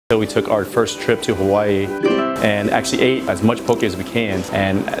So we took our first trip to Hawaii and actually ate as much poke as we can.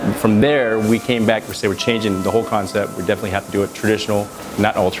 And from there, we came back, we're changing the whole concept. We definitely have to do it traditional,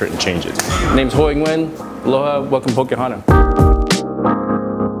 not alter it and change it. Name's Hawaiian. Aloha, welcome Poke Hana.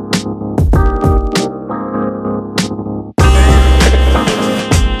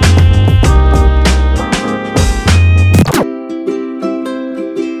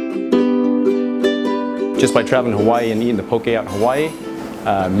 Just by traveling to Hawaii and eating the poke out in Hawaii,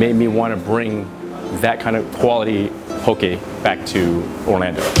 made me want to bring that kind of quality poke back to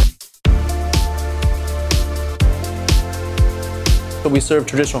Orlando. So we serve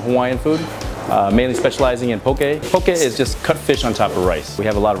traditional Hawaiian food, mainly specializing in poke. Poke is just cut fish on top of rice. We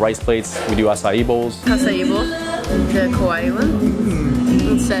have a lot of rice plates. We do acai bowls. Acai bowl, the Kauai one.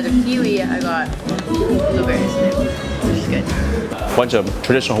 Instead of kiwi, I got blueberries, which is good. A bunch of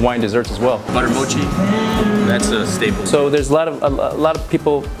traditional Hawaiian desserts as well. Butter mochi, that's a staple. So there's a lot of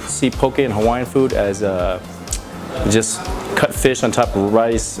people see poke in Hawaiian food as just cut fish on top of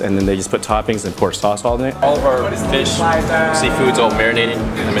rice, and then they just put toppings and pour sauce all in it. All of our fish, seafood's all marinated.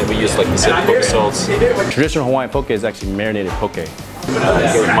 I mean, we use like the cinnamon poke salts. Traditional Hawaiian poke is actually marinated poke. You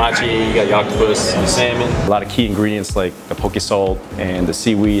got machi, you got your octopus, and salmon. A lot of key ingredients like the poke salt and the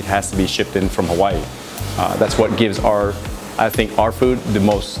seaweed has to be shipped in from Hawaii. That's what gives I think our food the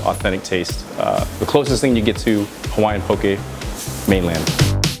most authentic taste. The closest thing you get to Hawaiian poke, mainland.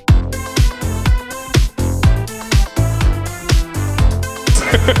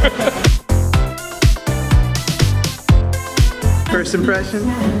 First impression?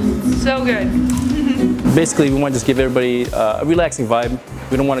 So good. Basically, we want to just give everybody a relaxing vibe.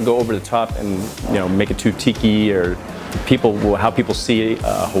 We don't want to go over the top and make it too tiki or how people see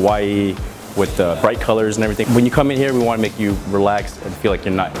Hawaii with bright colors and everything. When you come in here, we want to make you relaxed and feel like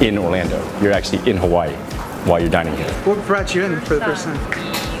you're not in Orlando. You're actually in Hawaii while you're dining here. What brought you in for the first time?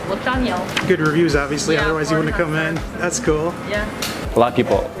 Good reviews, obviously, yeah, otherwise you wouldn't have come in. That's cool. Yeah. A lot of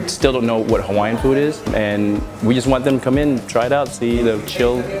people still don't know what Hawaiian food is, and we just want them to come in, try it out, see the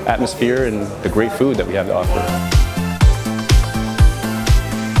chill atmosphere and the great food that we have to offer.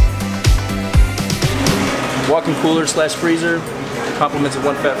 Walk-in cooler / freezer, compliments of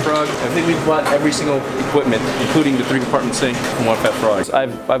One Fat Frog. I think we've bought every single equipment, including the 3-compartment sink from One Fat Frog.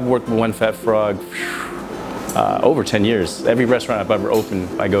 I've worked with One Fat Frog over 10 years. Every restaurant I've ever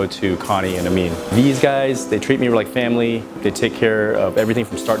opened, I go to Connie and Amin. These guys, they treat me like family. They take care of everything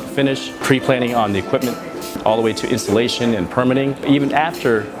from start to finish, pre-planning on the equipment, all the way to installation and permitting. Even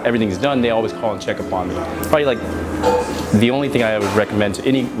after everything's done, they always call and check up on me. Probably like the only thing I would recommend to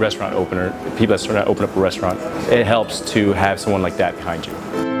any restaurant opener, people that's trying to open up a restaurant, it helps to have someone like that behind you.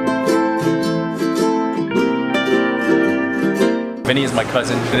 Vinny is my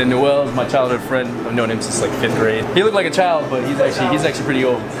cousin, and then Noel is my childhood friend. I've known him since like 5th grade. He looked like a child, but he's actually pretty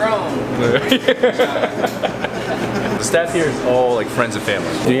old. The staff here is all like friends and family.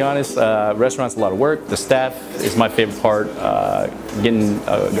 To be honest, restaurant's a lot of work. The staff is my favorite part. Getting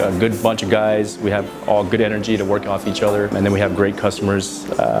a good bunch of guys. We have all good energy to work off each other, and then we have great customers,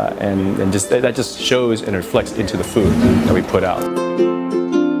 and that just shows and reflects into the food that we put out.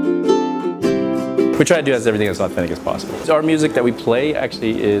 We try to do everything as authentic as possible. So our music that we play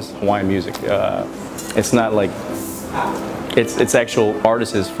actually is Hawaiian music. It's not like, it's actual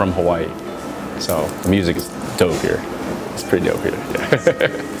artists from Hawaii. So the music is dope here. It's pretty dope here.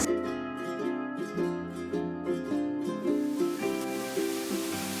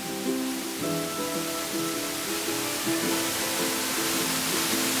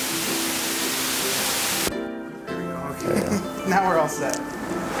 Yeah. Now we're all set.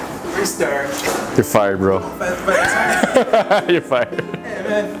 Restart. You're fired, bro. You're fired. Hey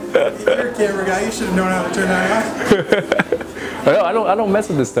man, you're a camera guy. You should have known how to turn that on. I don't mess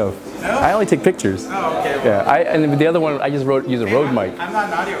with this stuff. No? I only take pictures. Oh, okay. Well, yeah. And the other one, I just use a Rode mic. I'm not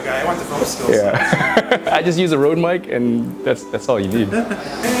an audio guy. I want the phone skills. Yeah. I just use a Rode mic, and that's all you need.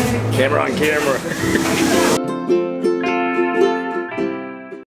 Camera on camera.